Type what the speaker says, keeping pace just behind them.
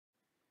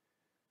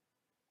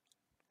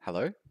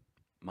Hello,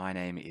 my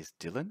name is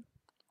Dylan.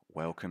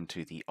 Welcome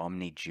to the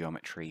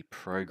OmniGeometry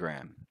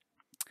program.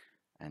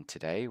 And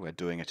today we're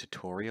doing a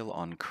tutorial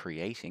on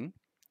creating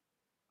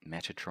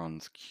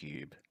Metatrons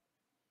Cube.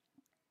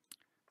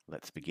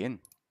 Let's begin.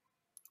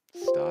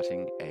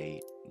 Starting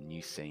a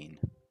new scene.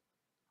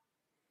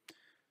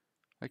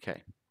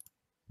 Okay.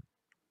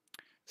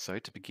 So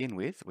to begin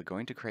with, we're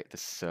going to create the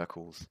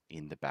circles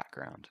in the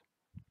background.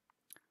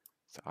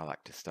 So I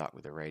like to start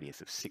with a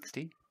radius of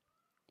 60.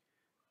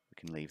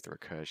 We can leave the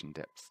recursion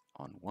depth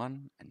on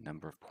 1 and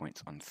number of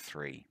points on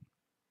 3.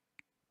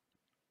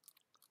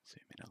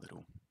 Zoom in a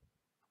little.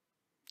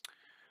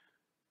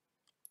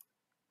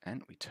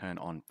 And we turn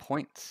on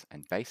points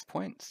and base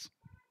points,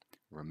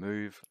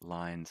 remove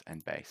lines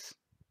and base.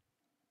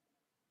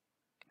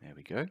 There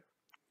we go.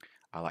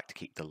 I like to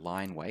keep the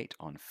line weight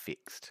on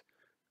fixed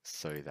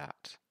so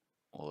that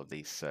all of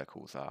these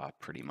circles are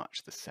pretty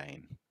much the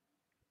same.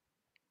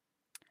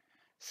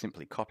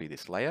 Simply copy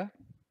this layer,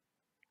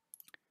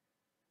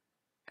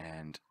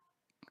 and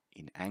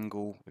in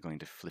angle we're going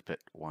to flip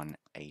it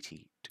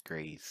 180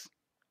 degrees.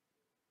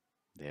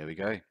 There we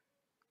go.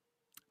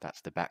 That's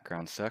the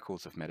background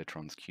circles of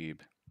Metatrons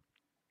Cube.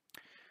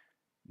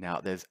 Now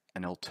there's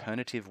an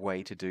alternative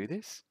way to do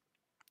this,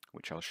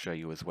 which I'll show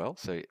you as well.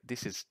 So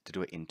this is to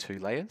do it in 2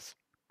 layers.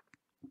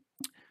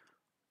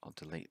 I'll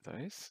delete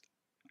those.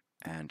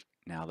 And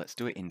now let's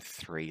do it in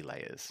 3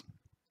 layers.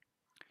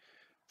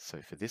 So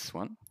for this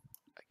one,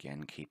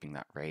 again keeping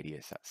that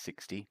radius at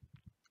 60,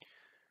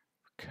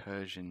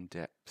 recursion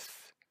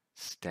depth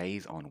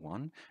stays on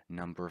 1,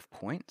 number of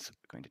points,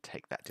 we're going to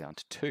take that down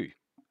to 2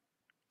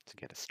 to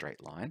get a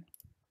straight line.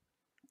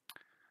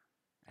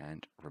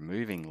 And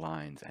removing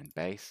lines and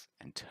base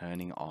and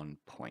turning on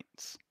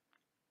points.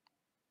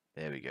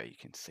 There we go, you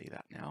can see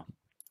that now.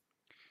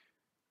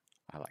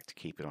 I like to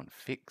keep it on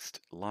fixed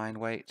line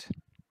weight.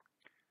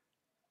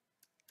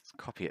 Let's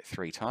copy it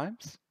 3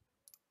 times.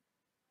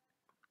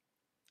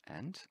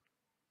 And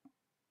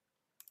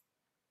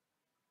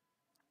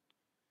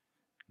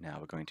now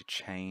we're going to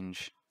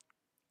change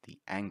the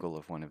angle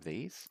of one of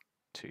these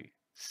to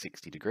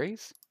 60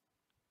 degrees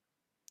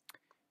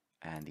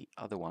and the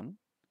other one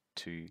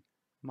to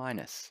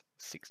minus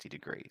 60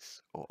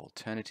 degrees, or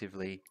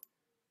alternatively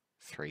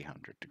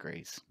 300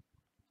 degrees.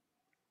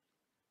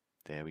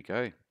 There we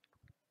go.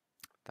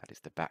 That is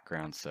the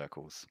background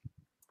circles.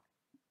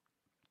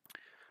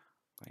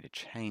 I'm going to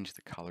change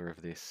the color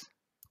of this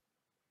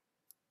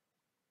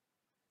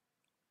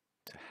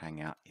to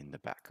hang out in the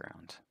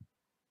background.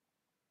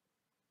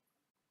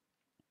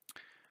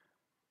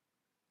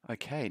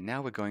 Okay,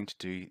 now we're going to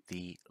do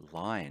the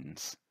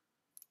lines.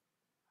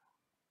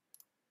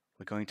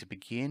 We're going to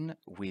begin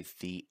with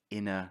the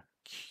inner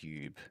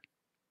cube.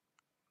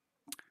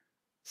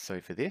 So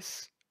for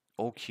this,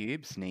 all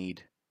cubes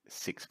need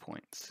 6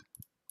 points.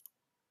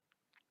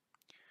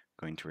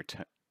 Going to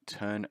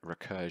turn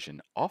recursion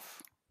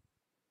off,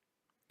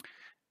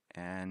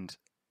 and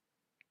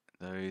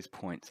those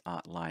points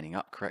aren't lining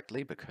up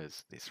correctly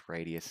because this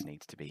radius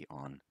needs to be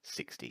on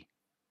 60.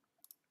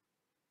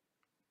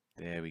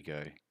 There we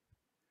go.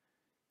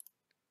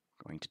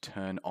 Going to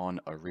turn on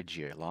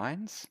origio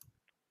lines,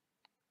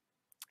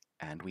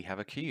 and we have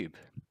a cube.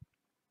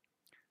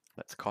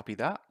 Let's copy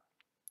that,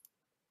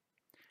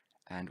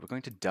 and we're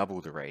going to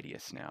double the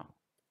radius now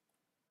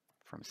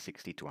from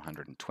 60 to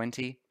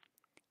 120,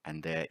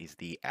 and there is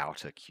the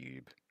outer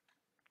cube.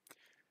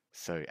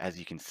 So as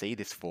you can see,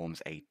 this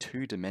forms a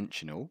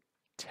 2-dimensional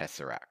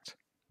tesseract,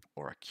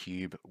 or a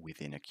cube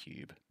within a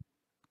cube.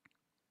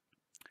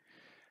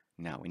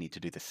 Now we need to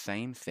do the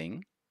same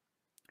thing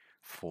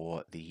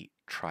for the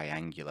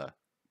triangular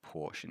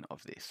portion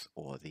of this,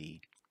 or the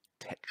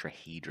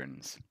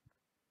tetrahedrons.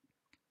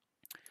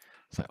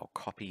 So I'll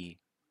copy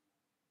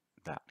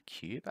that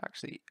cube.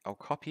 Actually, I'll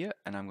copy it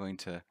and I'm going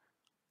to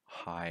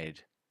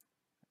hide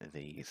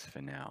these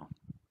for now.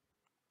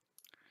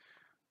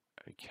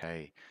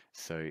 Okay,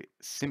 so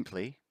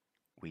simply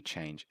we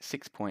change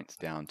 6 points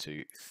down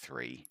to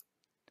 3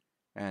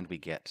 and we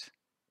get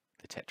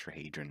the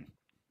tetrahedron.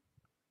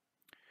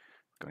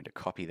 I'm going to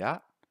copy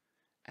that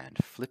and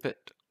flip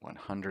it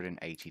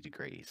 180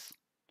 degrees,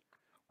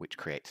 which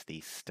creates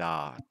the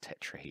star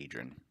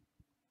tetrahedron.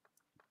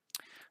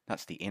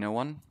 That's the inner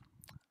one.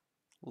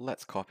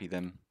 Let's copy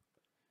them,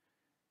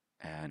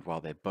 and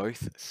while they're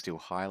both still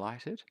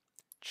highlighted,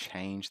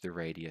 change the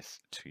radius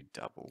to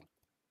double.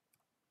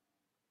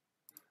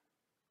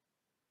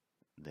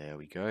 There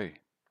we go.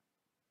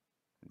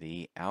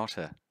 The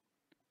outer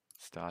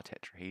star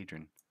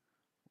tetrahedron.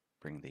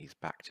 Bring these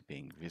back to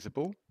being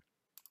visible.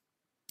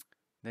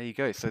 There you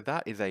go. So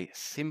that is a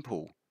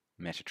simple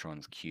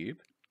Metatrons cube,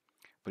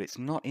 but it's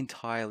not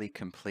entirely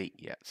complete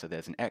yet. So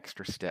there's an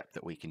extra step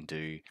that we can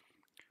do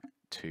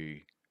to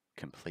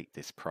complete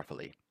this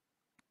properly.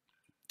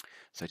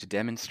 So to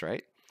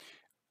demonstrate,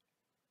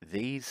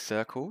 these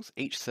circles,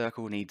 each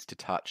circle needs to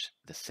touch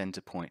the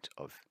center point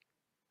of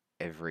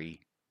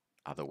every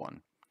other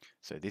one.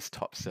 So this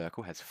top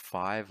circle has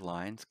 5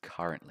 lines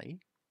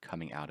currently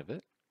coming out of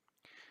it.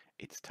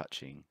 It's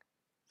touching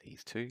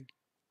these 2,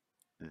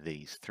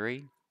 these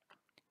 3,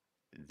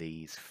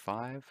 these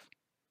 5,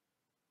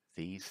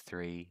 these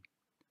 3,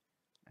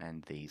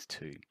 and these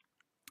 2.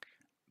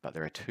 But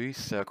there are 2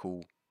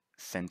 circle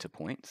center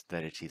points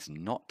that it is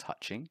not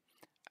touching,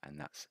 and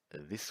that's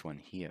this one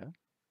here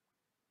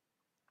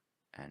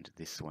and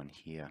this one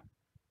here.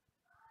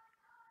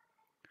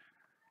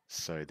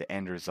 So the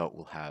end result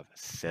will have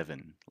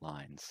 7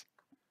 lines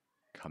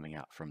coming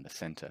out from the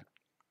center.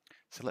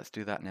 So let's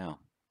do that now.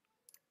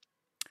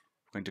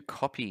 We're going to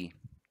copy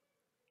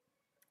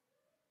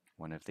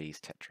one of these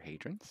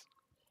tetrahedrons,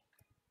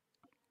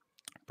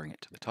 bring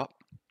it to the top.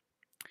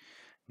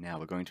 Now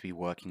we're going to be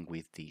working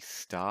with the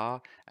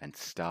star and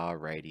star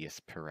radius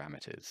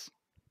parameters.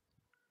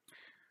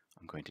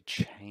 I'm going to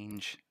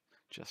change,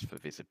 just for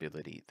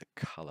visibility, the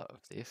color of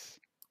this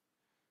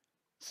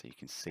so you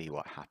can see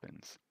what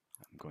happens.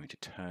 I'm going to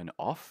turn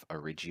off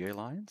origio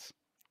lines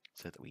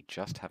so that we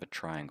just have a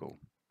triangle.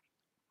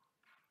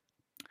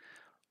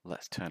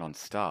 Let's turn on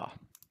star.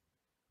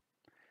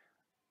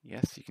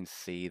 Yes, you can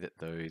see that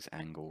those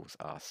angles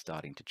are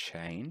starting to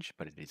change,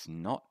 but it is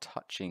not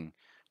touching,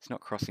 it's not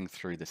crossing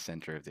through the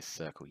center of this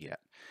circle yet.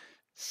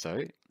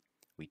 So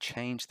we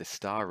change the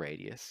star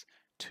radius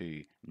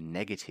to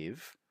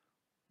negative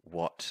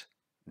what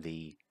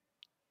the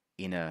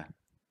inner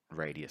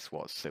radius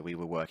was. So we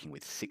were working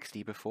with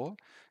 60 before.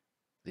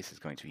 This is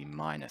going to be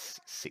minus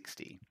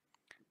 60.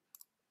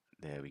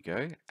 There we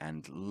go.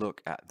 And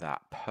look at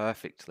that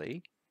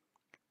perfectly.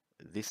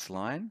 This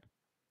line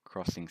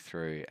crossing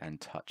through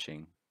and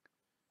touching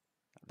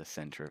the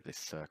center of this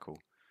circle.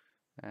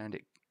 And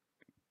it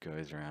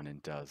goes around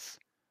and does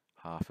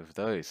half of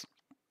those.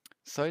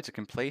 So to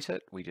complete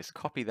it, we just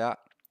copy that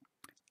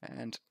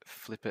and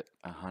flip it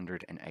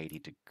 180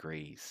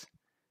 degrees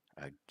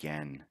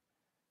again.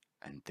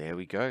 And there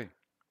we go.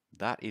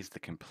 That is the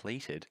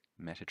completed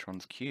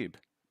Metatron's Cube.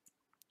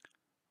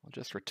 I'll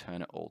just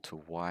return it all to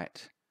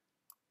white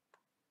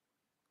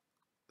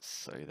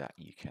so that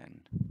you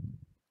can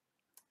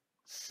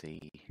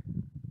see.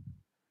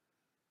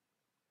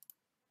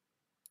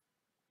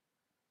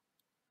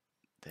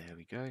 There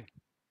we go.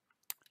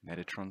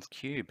 Metatron's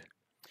Cube.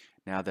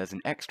 Now there's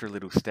an extra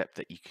little step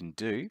that you can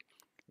do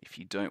if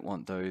you don't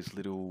want those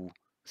little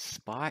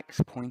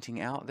spikes pointing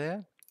out there.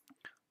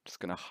 I'm just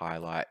going to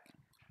highlight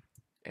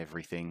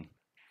everything.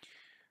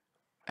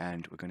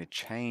 And we're going to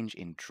change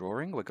in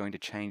drawing, we're going to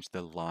change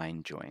the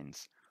line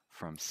joins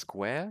from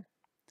square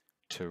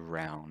to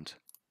round.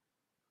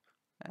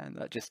 And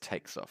that just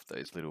takes off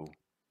those little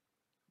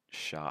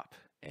sharp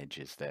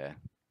edges there.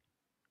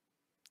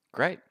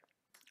 Great,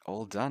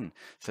 all done.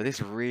 So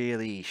this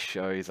really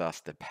shows us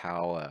the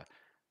power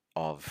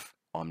of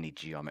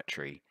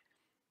OmniGeometry,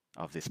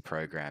 of this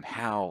program,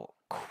 how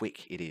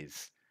quick it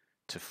is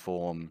to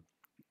form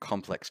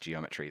complex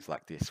geometries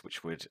like this,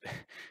 which would,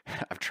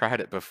 I've tried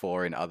it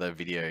before in other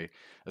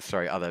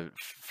other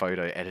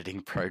photo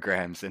editing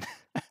programs, and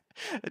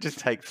it just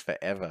takes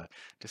forever.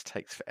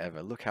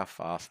 Look how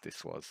fast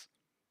this was.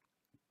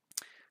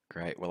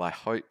 Great. Well, I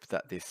hope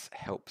that this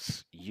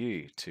helps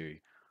you to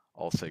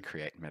also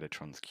create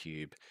Metatron's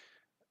Cube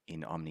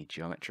in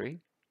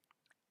OmniGeometry.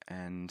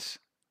 And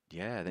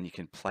yeah, then you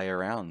can play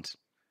around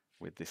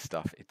with this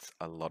stuff. It's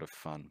a lot of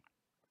fun.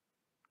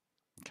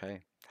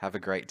 Okay. Have a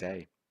great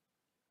day.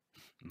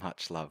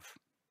 Much love.